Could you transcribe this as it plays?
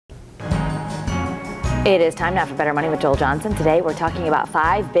It is time now for Better Money with Joel Johnson. Today we're talking about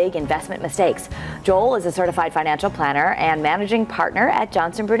 5 big investment mistakes. Joel is a certified financial planner and managing partner at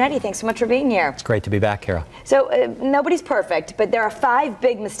Johnson-Brunetti. Thanks so much for being here. It's great to be back, Kara. So nobody's perfect, but there are 5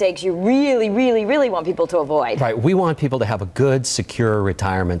 big mistakes you really want people to avoid. Right. We want people to have a good, secure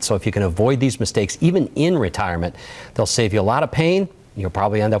retirement. So if you can avoid these mistakes, even in retirement, they'll save you a lot of pain. You'll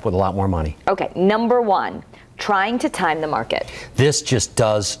probably end up with a lot more money. Okay, number 1. Trying to time the market. This just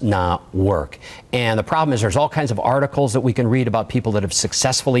does not work. And the problem is there's all kinds of articles that we can read about people that have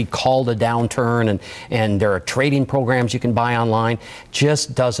successfully called a downturn, and there are trading programs you can buy online.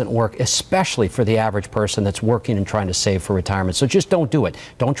 Just doesn't work, especially for the average person that's working and trying to save for retirement. So just don't do it.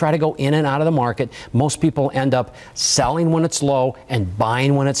 Don't try to go in and out of the market. Most people end up selling when it's low and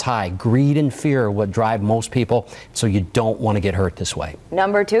buying when it's high. Greed and fear would drive most people, so you don't want to get hurt this way.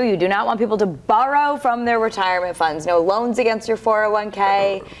 Number 2, you do not want people to borrow from their retirement funds. No loans against your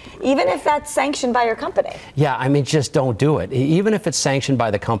 401k, even if that's sanctioned by your company. Yeah, I mean, just don't do it. Even if it's sanctioned by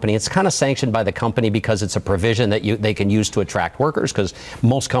the company, it's kind of sanctioned by the company because it's a provision that they can use to attract workers, because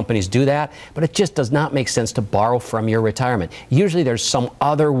most companies do that. But it just does not make sense to borrow from your retirement. Usually there's some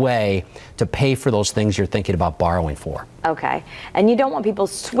other way to pay for those things you're thinking about borrowing for. Okay. And you don't want people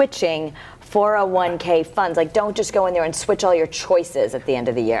switching 401k funds. Like, don't just go in there and switch all your choices at the end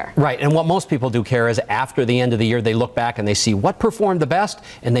of the year. Right. And what most people do, Kara, is after the end of the year, they look back and they see what performed the best,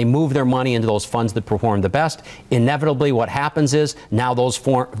 and they move their money into those funds that performed the best. Inevitably, what happens is now those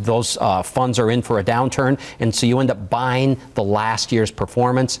funds are in for a downturn, and so you end up buying the last year's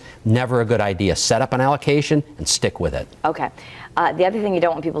performance. Never a good idea. Set up an allocation and stick with it. Okay. The other thing you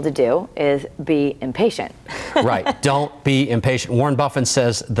don't want people to do is be impatient. Right. Don't be impatient. Warren Buffett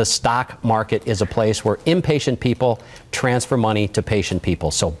says the stock market is a place where impatient people transfer money to patient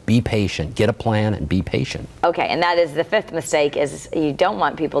people. So be patient. Get a plan and be patient. Okay. And that is the 5th mistake, is you don't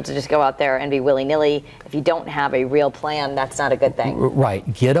want people to just go out there and be willy-nilly. If you don't have a real plan, that's not a good thing.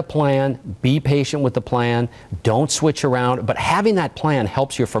 Right. Get a plan. Be patient with the plan. Don't switch around. But having that plan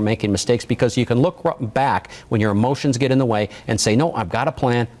helps you from making mistakes, because you can look back when your emotions get in the way and say, no, I've got a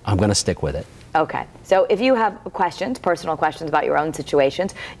plan. I'm going to stick with it. Okay. So if you have questions, personal questions about your own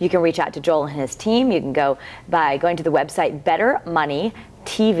situations, you can reach out to Joel and his team. You can go by going to the website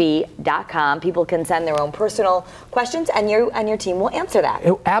bettermoneytv.com. People can send their own personal questions, and your team will answer that.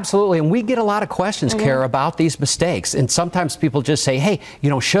 Absolutely. And we get a lot of questions, Kara, about these mistakes. And sometimes people just say, hey,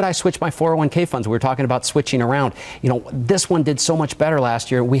 should I switch my 401k funds? We were talking about switching around. This one did so much better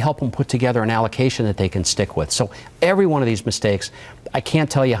last year. We help them put together an allocation that they can stick with. So every one of these mistakes, I can't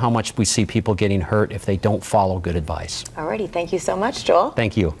tell you how much we see people getting hurt if they don't follow good advice. Alrighty. Thank you so much, Joel.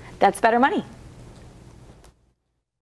 Thank you. That's Better Money.